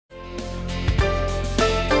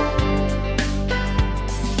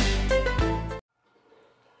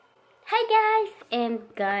And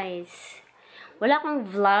guys, wala akong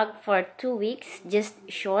vlog for 2 weeks. Just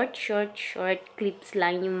short clips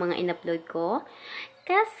lang yung mga in-upload ko.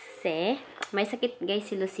 Kasi, may sakit guys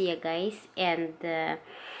si Lucia guys. And,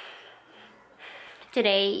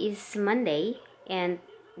 today is Monday. And,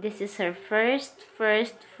 this is her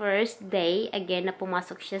first day again na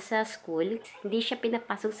pumasok siya sa school. Hindi siya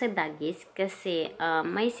pinapasok sa dagis kasi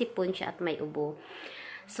may sipon siya at may ubo.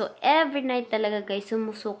 So, every night talaga guys,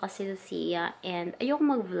 sumusuka si Lucia. And, ayoko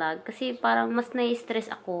mag-vlog kasi parang mas na-stress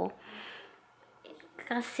ako.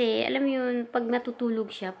 Kasi, alam mo yun, pag natutulog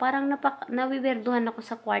siya, parang nawiwerduhan ako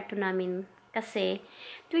sa kwarto namin. Kasi,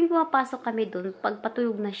 tuwing pumapasok kami dun, pag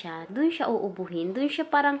patulog na siya, dun siya uubuhin. Dun siya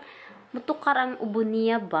parang mutukar ang ubo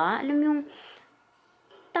niya ba? Alam mo yung,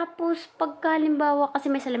 tapos, pagkalimbawa, kasi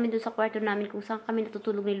may salamin dun sa kwarto namin kung saan kami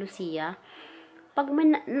natutulog ni Lucia. Pag may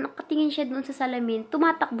nakatingin siya doon sa salamin,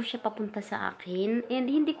 tumatakbo siya papunta sa akin.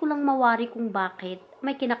 And hindi ko lang mawari kung bakit.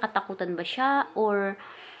 May kinakatakutan ba siya? Or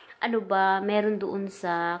ano ba, meron doon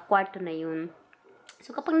sa kwarto na yun.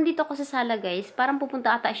 So kapag nandito ako sa sala guys, parang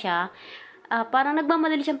pupunta ata siya. Parang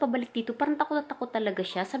nagmamadali siyang pabalik dito. Parang takot na takot talaga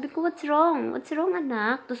siya. Sabi ko, what's wrong? What's wrong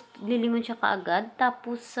anak? Tapos lilingon siya kaagad.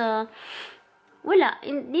 Tapos wala,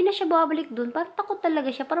 hindi na siya babalik dun. Parang takot talaga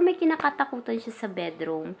siya. Parang may kinakatakutan siya sa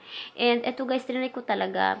bedroom. And eto guys, tinanay ko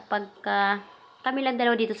talaga. Pagka kami lang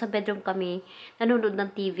dalawa dito sa bedroom kami, nanonood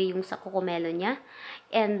ng TV yung sa Ko+Mommy niya.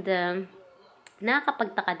 And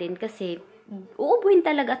nakakapagtaka din kasi uubuhin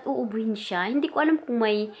talaga at uubuhin siya. Hindi ko alam kung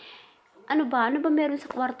may ano ba meron sa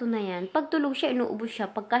kwarto na yan. Pag tulog siya, inuubo siya.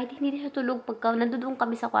 Pag kahit hindi siya tulog, pagka nandoon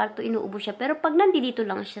kami sa kwarto, inuubo siya. Pero pag nandito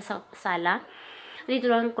lang siya sa sala,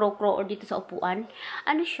 dito lang kro-kro or dito sa upuan,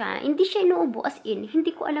 ano siya, hindi siya inuubo as in,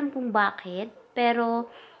 hindi ko alam kung bakit, pero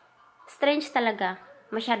strange talaga,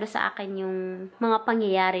 masyado sa akin yung mga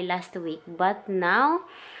pangyayari last week, but now,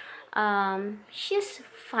 she's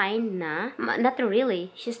fine na, not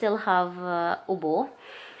really, she still have ubo,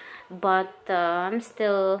 but I'm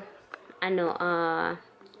still,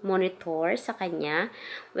 monitor sa kanya,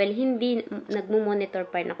 well, hindi, nagmo-monitor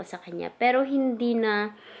pa rin ako sa kanya, pero hindi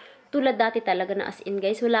na, tulad dati talaga na as in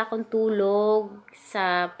guys, wala akong tulog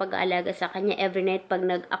sa pag-aalaga sa kanya. Every night pag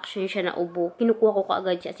nag-action siya na ubo, kinukuha ko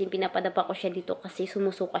kaagad siya. As in, pinapadapa ko siya dito kasi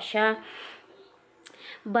sumusuka siya.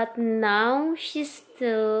 But now, she's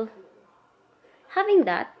still having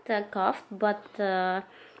that cough, but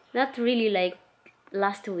not really like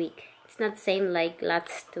last week. It's not the same like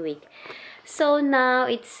last week. So now,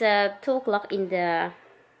 it's 2 o'clock in the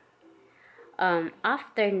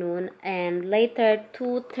afternoon, and later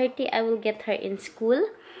 2:30 I will get her in school.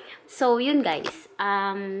 So yun guys,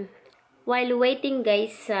 while waiting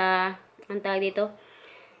guys ang tawag dito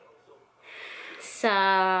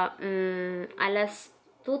sa alas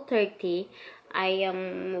 2:30 I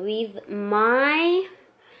am with my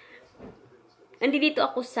nandito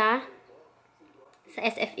ako sa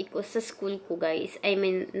SFE ko, sa school ko guys. I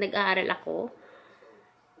mean, nag-aaral ako.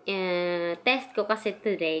 Test ko kasi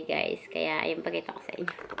today guys, kaya ayun, pakita ko sa inyo.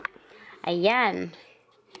 Ayan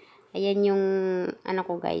yung ano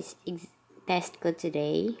ko guys, test ko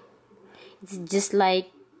today. It's just like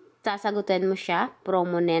sasagutin mo siya,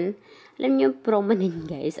 promonen. Alam niyo promonen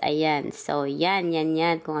guys, ayan. So yan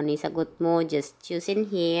kung ano yung sagot mo, just choose in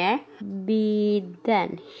here, be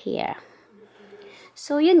done here.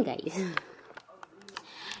 So yun guys.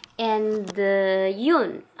 And,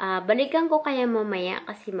 yun, balikan ko kaya mamaya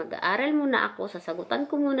kasi mag-aaral muna ako, sasagutan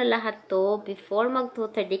ko muna lahat to, before mag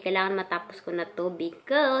 2:30, kailangan matapos ko na to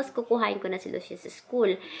because kukuhain ko na si Lucia sa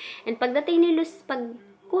school. And pagdating ni Lucia,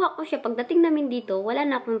 pagkuha ko siya, pagdating namin dito, wala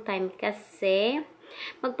na akong time kasi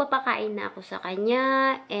magpapakain na ako sa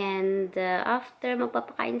kanya, and after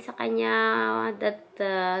magpapakain sa kanya, that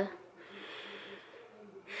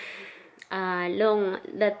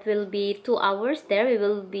will be 2 hours there. We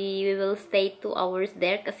will stay 2 hours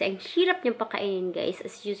there kasi ang hirap niyang pakainin guys,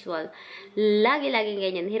 as usual. Lagi-laging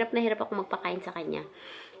ganyan. Hirap na hirap ako magpakain sa kanya.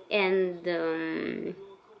 And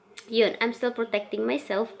yun, I'm still protecting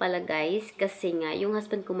myself pala guys, kasi nga yung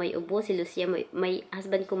husband ko may ubo, si Lucia may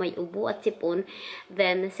husband ko may ubo at sipon,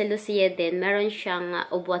 then si Lucia din meron siyang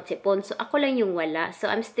ubo at sipon, so ako lang yung wala. So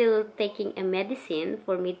I'm still taking a medicine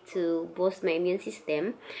for me to boost my immune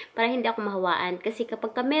system para hindi ako mahawaan, kasi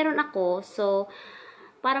kapag meron ako, so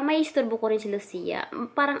parang may istorbo ko rin si Lucia.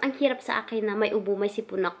 Parang ang hirap sa akin na may ubo, may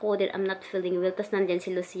sipon ako, then I'm not feeling well, tas nandyan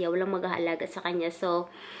si Lucia, walang mag-aalaga sa kanya. So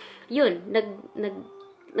yun,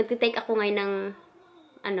 nagtitake ako ngayon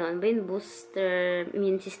ng booster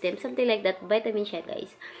immune system, something like that, vitamin siya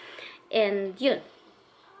guys. And yun,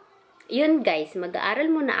 yun guys,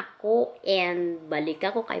 mag-aaral muna ako and balik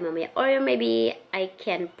ako kay mamaya. Or maybe I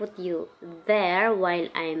can put you there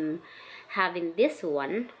while I'm having this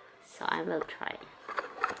one. So I will try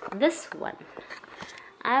this one.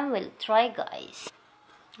 I will try guys.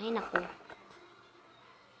 Ay naku.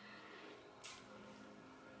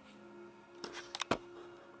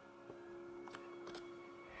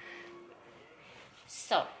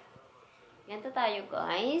 So, ganito tayo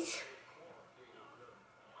guys.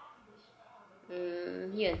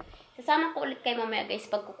 Yun. Sasama ko ulit kay mamaya guys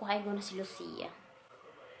pag kukuhain ko na si Lucia.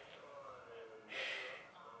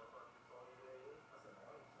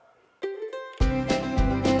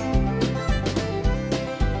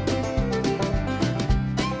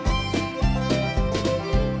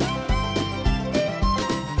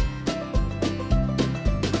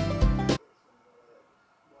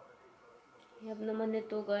 Hirap naman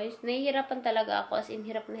nito guys. Nahihirapan talaga ako. As in,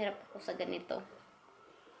 hirap na hirap ako sa ganito.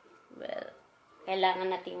 Well, kailangan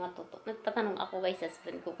nating matuto. Nagtatanong ako guys,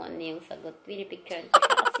 husband ko kung ano yung sagot. Pinipicturean ko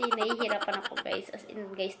siya. Kasi nahihirapan ako guys. As in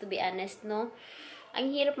guys, to be honest, no? Ang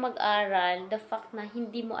hirap mag-aral. The fact na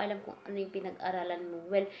hindi mo alam kung ano yung pinag-aralan mo.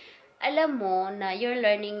 Well, alam mo na you're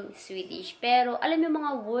learning Swedish. Pero alam mo yung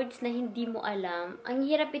mga words na hindi mo alam. Ang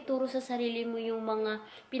hirap ituro sa sarili mo yung mga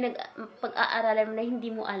pag-aaralan mo na hindi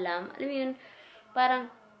mo alam. Alam mo yun? Parang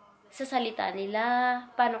sa salita nila,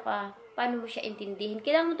 paano mo siya intindihin.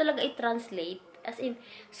 Kailangan mo talaga i-translate. As in,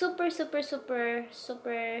 super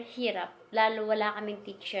hirap. Lalo wala kaming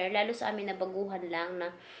teacher. Lalo sa amin na baguhan lang na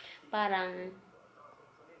parang,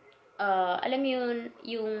 alam mo yun,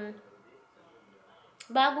 yung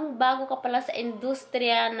bagong-bago ka pala sa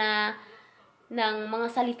industriya na ng mga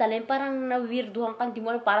salita lang, parang na-weirduhan ka, hindi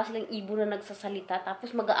mo alam, para silang ibon na nagsasalita,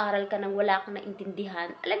 tapos mag-aaral ka nang wala kang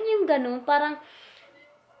naintindihan. Alam niyo yung ganun, parang,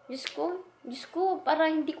 Diyos ko,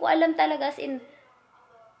 parang hindi ko alam talaga, as in,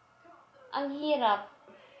 ang hirap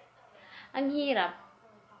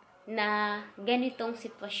na ganitong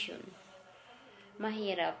sitwasyon.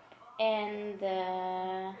 Mahirap. And,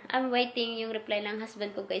 I'm waiting yung reply ng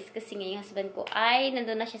husband ko guys, kasi nga yung husband ko ay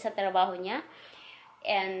nandun na siya sa trabaho niya.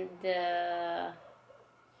 And,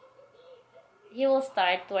 he will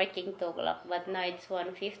start working 2 o'clock, but now it's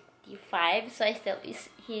 1:55, so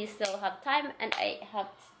he still have time, and I have,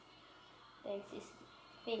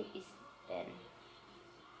 think is 10.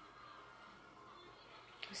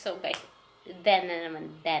 So guys, then na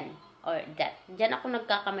naman, then, or that. Diyan ako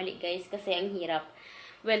nagkakamali guys, kasi ang hirap.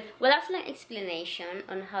 Well, wala silang explanation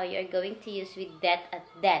on how you're going to use with that at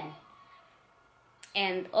then.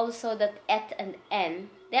 And also that at and n,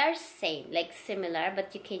 they are same, like similar,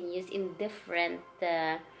 but you can use in different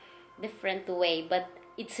way. But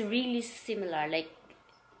it's really similar, like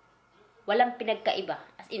walang pinagkaiba.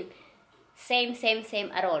 As in, same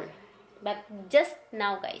at all. But just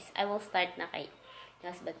now guys, I will start na kay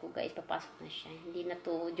husband ko guys, papasok na siya. Hindi na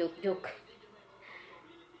to joke.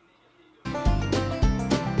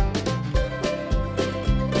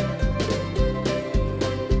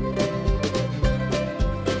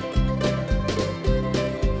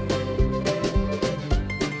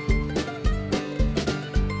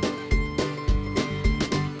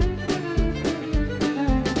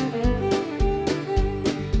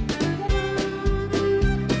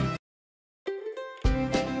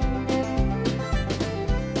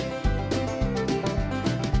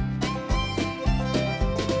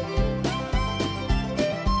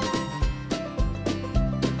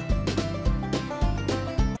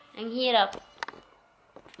 Hirap.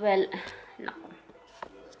 Well, naku.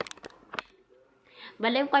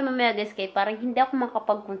 Balayo ko kayo mamaya guys, kay parang hindi ako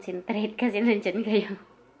makapag-concentrate kasi nandyan kayo.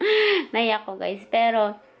 Naiyak ko guys.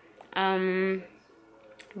 Pero,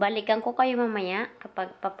 balikan ko kayo mamaya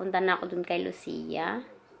kapag papunta na ako dun kay Lucia.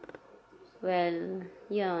 Well,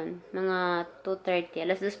 yun. Mga 2:30.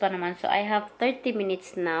 Alas 2 pa naman. So, I have 30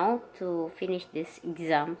 minutes now to finish this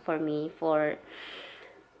exam for me. For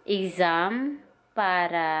exam,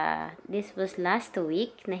 para this was last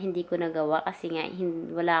week na hindi ko nagawa kasi nga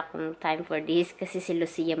wala akong time for this kasi si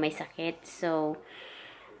Lucia may sakit. So,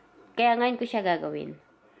 kaya ngayon ko siya gagawin.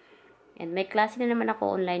 And may klase na naman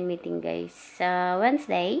ako online meeting guys sa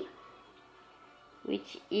Wednesday,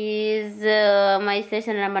 which is may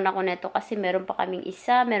session na naman ako neto kasi meron pa kaming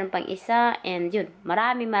isa, meron pang isa, and yun,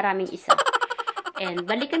 maraming isa. And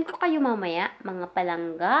balikan ko kayo mamaya, mga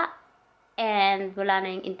palangga, and wala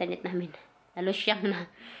na yung internet namin. Lalo siyang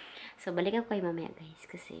na. So, balikan ko kayo mamaya guys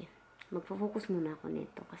kasi magpo-focus muna ako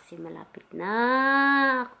nito kasi malapit na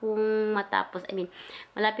akong matapos. I mean,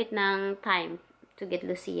 malapit ng time to get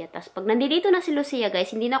Lucia. Tapos, pag nandito na si Lucia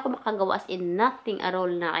guys, hindi na ako makagawa as in nothing at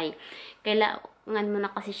all na ay kailangan mo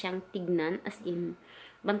na kasi siyang tignan as in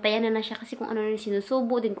bantayan na siya kasi kung ano na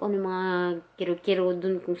sinusubo din, kung ano yung mga kiro-kiro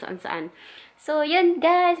dun kung saan-saan. So, yun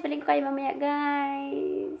guys. Balik ko kayo mamaya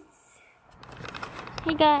guys.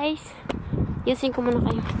 Hey guys. Yusin ko muna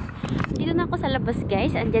kayo. Dito na ako sa labas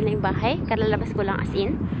guys. Andyan na yung bahay. Kalalabas ko lang as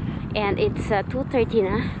in. And it's 2:30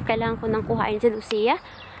 na. Kailangan ko nang kuhain si Lucia.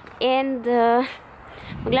 And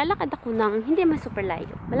maglalakad ako ng hindi man super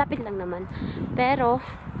layo. Malapit lang naman. Pero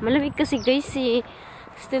malamig kasi guys.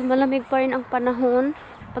 Still malamig pa rin ang panahon.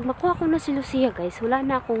 Pag makuha ko na si Lucia guys, wala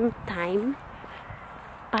na akong time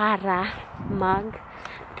para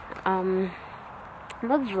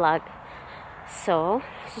mag-vlog. So,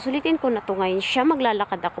 susulitin ko na to ngayon siya.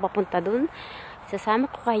 Maglalakad ako papunta dun. Sasama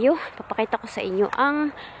ko kayo. Papakita ko sa inyo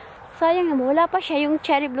ang sayang naman. Wala pa siya yung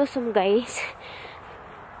cherry blossom guys.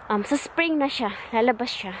 Sa spring na siya. Lalabas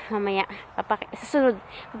siya. Mamaya. Susunod.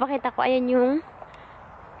 Papakita ko. Ayan yung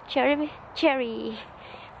cherry.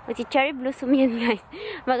 Cherry blossom yan guys.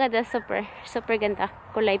 Maganda. Super ganda.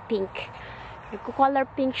 Kulay pink. Nagko-color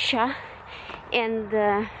pink siya. And,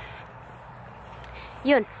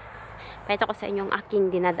 yun. Pakita ko sa inyo yung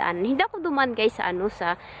aking dinadaanan. Hindi ako dumaan guys sa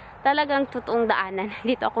sa talagang totoong daanan.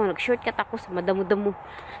 Dito ako nag-shortcut ako sa madamo-damo.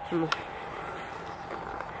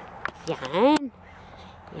 Yan.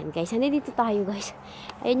 Yan guys. Nandito tayo guys.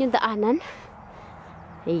 Ayan yung daanan.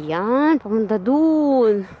 Ayan. Pamunta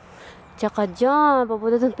dun. Tsaka dyan.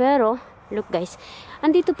 Papunta dun. Pero, look guys.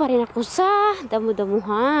 Andito pa rin ako sa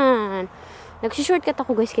damo-damuhan. Nag-shortcut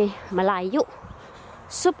ako guys kay malayo.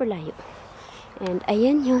 Super layo. And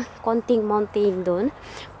ayan yung konting mountain dun.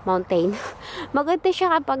 Maganda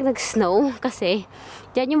siya kapag nag-snow. Kasi,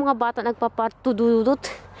 dyan yung mga bata nagpapadudot.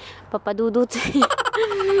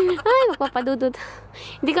 Ay, magpapadudot.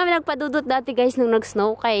 Hindi kami nagpadudot dati guys nung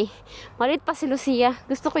nag-snow. Kay, malit pa si Lucia.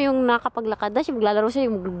 Gusto ko yung nakapaglakad na siya. Maglalaro siya,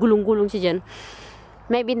 yung gulong-gulong siya dyan.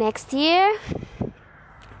 Maybe next year.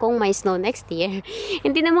 Kung may snow next year.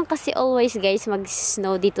 Hindi naman kasi always guys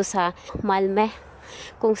mag-snow dito sa Malmö.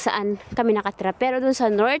 Kung saan kami nakatira. Pero dun sa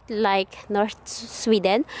north, like North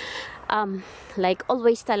Sweden, like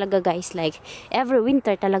always talaga guys, like every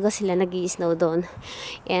winter talaga sila nag-i-snow doon.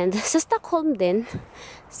 And sa Stockholm din,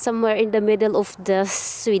 somewhere in the middle of the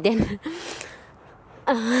Sweden,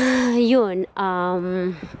 yun,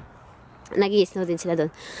 nag-i-snow din sila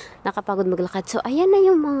doon. Nakapagod maglakad. So, ayan na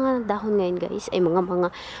yung mga dahon ngayon guys. Ay, mga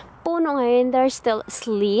puno ngayon. They're still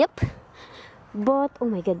asleep. But, oh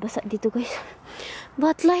my god, basa dito guys.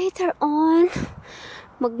 But later on,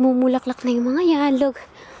 magmumulaklak na yung mga yan. Look,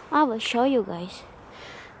 I will show you guys.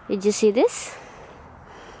 Did you see this?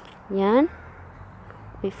 Yan.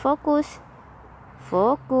 We focus.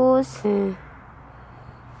 So,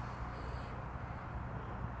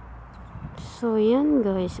 yan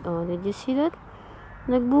guys. Oh, did you see that?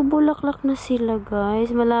 Nagbubulaklak na sila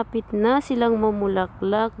guys. Malapit na silang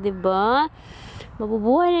mamulaklak, diba?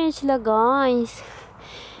 Mabubuhay na sila guys.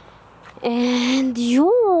 And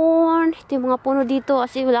yun. Ito yung mga puno dito.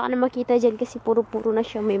 Kasi wala ka na makita dyan. Kasi puro-puro na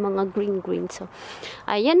siya. May mga green. So,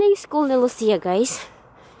 ayan na yung school ni Lucia guys.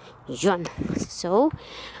 Yun. So,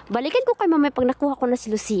 balikan ko kay mamaya pag nakuha ko na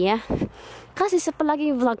si Lucia. Kasi sa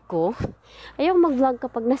palaging vlog ko, ayaw mag-vlog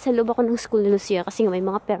kapag nasa loob ako ng school ni Lucia. Kasi may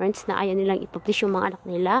mga parents na ayaw nilang ipublish yung mga anak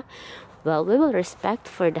nila. Well, we will respect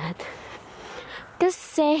for that.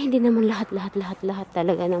 Kasi hindi naman lahat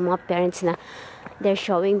talaga ng mga parents na they're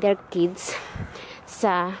showing their kids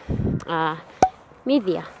sa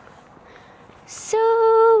media. So,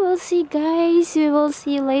 we'll see guys. We will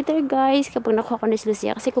see later guys kapag nakuha ko na si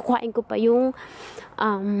Lucia. Kasi kukuhain ko pa yung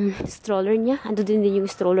stroller niya. Ando din yung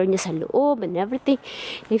stroller niya sa loob and everything.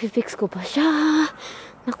 I-fix ko pa siya.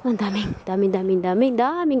 Naku, ang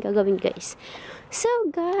daming gagawin guys. So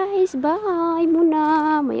guys, bye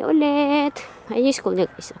muna. May ulit. Ayun yung school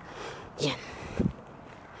niya guys. Yan.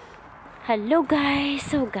 Hello guys.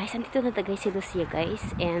 So guys, andito na guys si Lucia guys.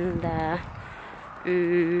 And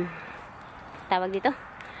tawag dito.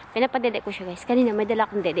 Pinapadede ko siya guys. Kanina may dala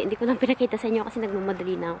akong dede. Hindi ko lang pinakita sa inyo kasi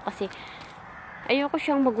nagmamadali na ako. Kasi ayoko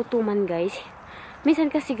siyang magutuman guys.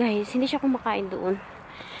 Minsan kasi guys, hindi siya kumakain doon.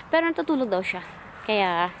 Pero natutulog daw siya.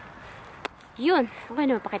 Kaya, yun. Okay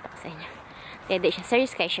na mapakita ko sa inyo. Dede siya.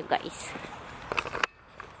 Serious kayo siya guys.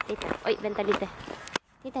 Tita. Oy, benta dito.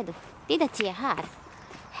 Tita do. Tita Tia har.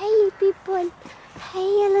 Hey people.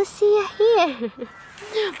 Hey Lucia here.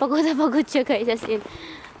 Pagod na pagod siya guys. As in,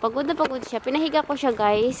 pagod na pagod siya. Pinahiga ko siya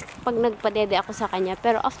guys pag nagpadede ako sa kanya.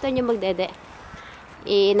 Pero after niya magdede,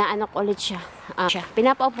 inaanak ulit siya.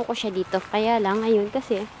 Pinapaupo ko siya dito. Kaya lang ngayon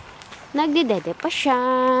kasi nagdedede pa siya.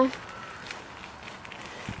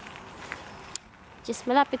 Just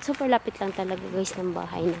malapit, super lapit lang talaga guys ng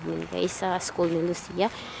bahay namin guys sa school ni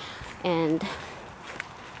Lucia. And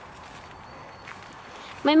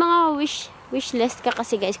may mga wish list ka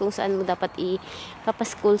kasi guys kung saan mo dapat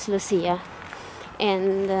ipapaskool si Lucia.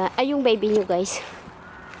 And ay yung baby nyo guys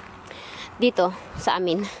dito sa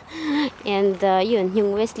amin. And yun,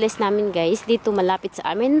 yung wish list namin guys dito malapit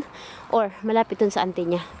sa amin or malapit dun sa auntie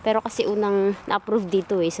niya. Pero kasi unang na-approve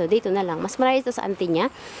dito so dito na lang. Mas malayo ito sa auntie niya.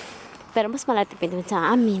 Pero mas malapit din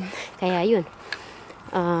sa amin. Kaya yun.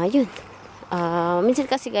 Yun. Minsan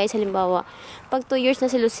kasi guys, halimbawa, pag 2 years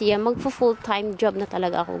na si Lucia, magpo-full-time job na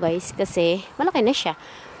talaga ako guys. Kasi malaki na siya.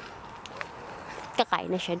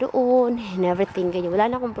 Kakain na siya doon and everything. Ganyan.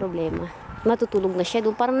 Wala na akong problema. Matutulog na siya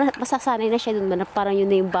doon. Parang masasanay na siya doon. Parang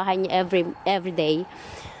yun na yung bahay niya every day.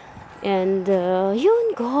 And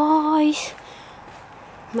yun guys.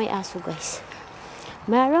 May aso guys.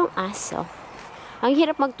 Merong aso. Ang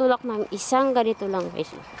hirap magtulak ng isang ganito lang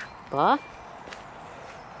guys. Ba?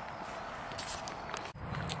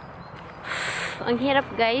 Ang hirap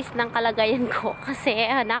guys ng kalagayan ko. Kasi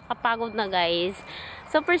nakakapagod na guys.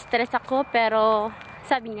 Super stress ako. Pero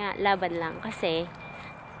sabi nga laban lang. Kasi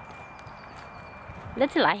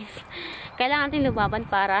that's life. Kailangan natin lumaban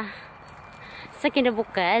para sa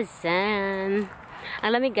kinabukasan.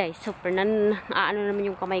 Ang lamig guys. Super ano naman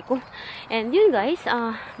yung kamay ko. And yun guys.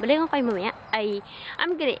 Balik ako kayo mamaya.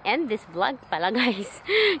 I'm gonna end this vlog pala guys.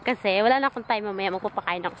 Kasi wala na akong time mamaya.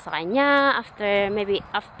 Magpapakain ako sa kanya. Maybe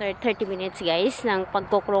after 30 minutes guys. Ng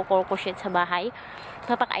pagkukrokor ko siya sa bahay.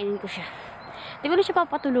 Papakainin ko siya. Di ko na siya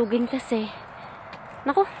papatulugin kasi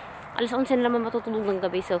naku. Alas 11 na naman matutulog ng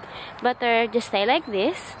gabi. So, better just stay like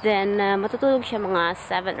this. Then, matutulog siya mga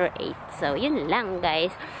 7 or 8. So, yun lang,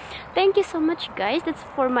 guys. Thank you so much, guys. That's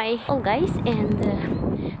for my all, guys. And,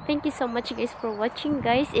 thank you so much, guys, for watching,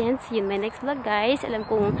 guys. And, see you in my next vlog, guys. Alam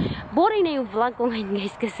kong boring na yung vlog ko ngayon,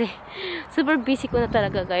 guys. Kasi, super busy ko na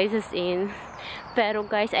talaga, guys. As in. Pero,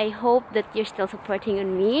 guys, I hope that you're still supporting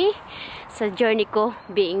on me sa journey ko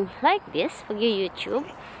being like this, pag-YouTube.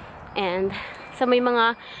 And, sa may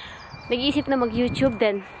mga nag-iisip na mag-YouTube,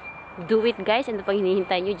 then do it guys. Ano pang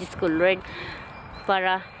hinihintay nyo? Diyos ko Lord.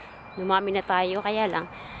 Para lumami na tayo. Kaya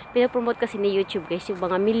lang, pinapromote kasi ni YouTube guys, yung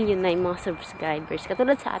mga million na yung mga subscribers.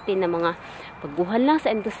 Katulad sa atin na mga pagbuhan lang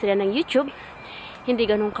sa industriya ng YouTube, hindi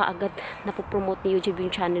ganun kaagad napopromote ni YouTube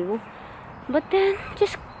yung channel mo. But then,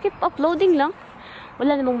 just keep uploading lang.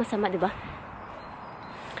 Wala namang masama, diba?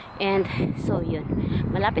 And, so yun.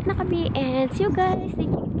 Malapit na kami. And, see you guys.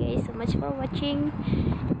 Thank you guys so much for watching.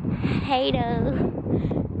 Hey do.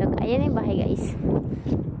 Look, ayan yung bahay guys.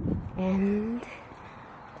 And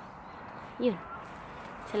yun.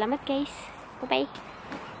 Salamat guys. Bye bye.